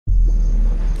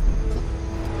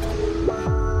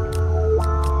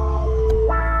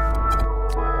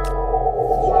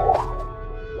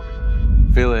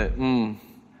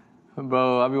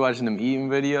watching them eating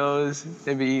videos.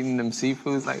 They be eating them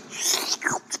seafoods like,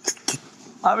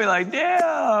 I'll be like,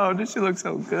 damn, this shit looks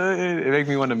so good. It makes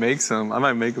me want to make some. I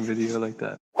might make a video like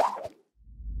that.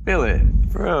 Feel it.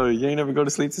 Bro, you ain't never go to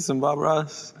sleep to some Bob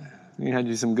Ross? You had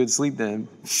you some good sleep then.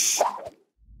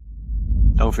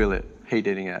 Don't feel it. Hate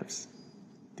dating apps.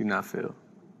 Do not feel.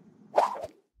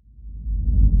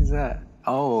 Who's that?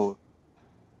 Oh.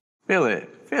 Feel it.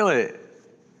 Feel it.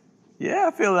 Yeah,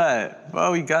 I feel that.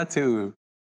 Bro, we got to.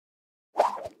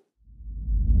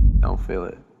 Don't feel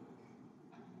it.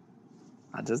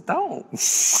 I just don't.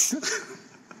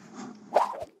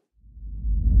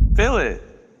 Feel it.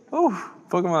 Ooh,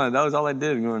 Pokemon, that was all I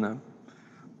did growing up.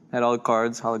 Had all the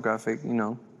cards, holographic, you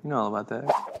know all about that.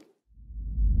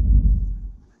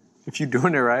 If you're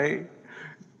doing it right,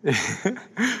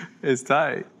 it's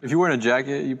tight. If you're wearing a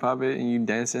jacket, you pop it and you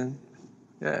dancing,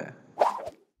 yeah.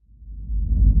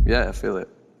 Yeah, I feel it.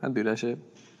 I do that shit.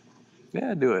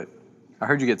 Yeah, I do it. I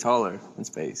heard you get taller in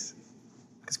space.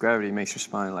 Because gravity makes your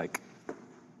spine like,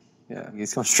 yeah,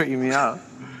 it's gonna straighten me out.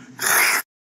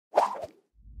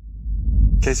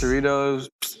 Quesaritos,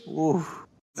 ooh,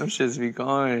 them shits be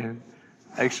going.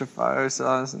 Extra fire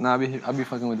sauce. Nah, I be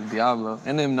fucking with the Diablo.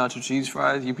 And them nacho cheese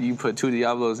fries, you put 2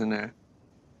 Diablos in there.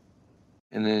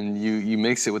 And then you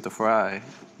mix it with the fry.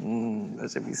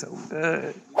 That should be so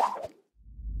good.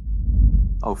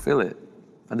 Oh, feel it.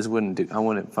 I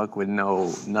wouldn't fuck with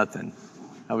nothing.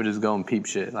 I would just go and peep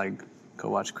shit, like go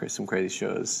watch some crazy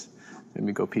shows.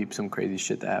 Maybe go peep some crazy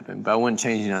shit that happened. But I wouldn't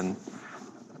change nothing.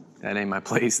 That ain't my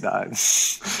place, dog.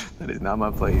 That is not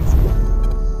my place.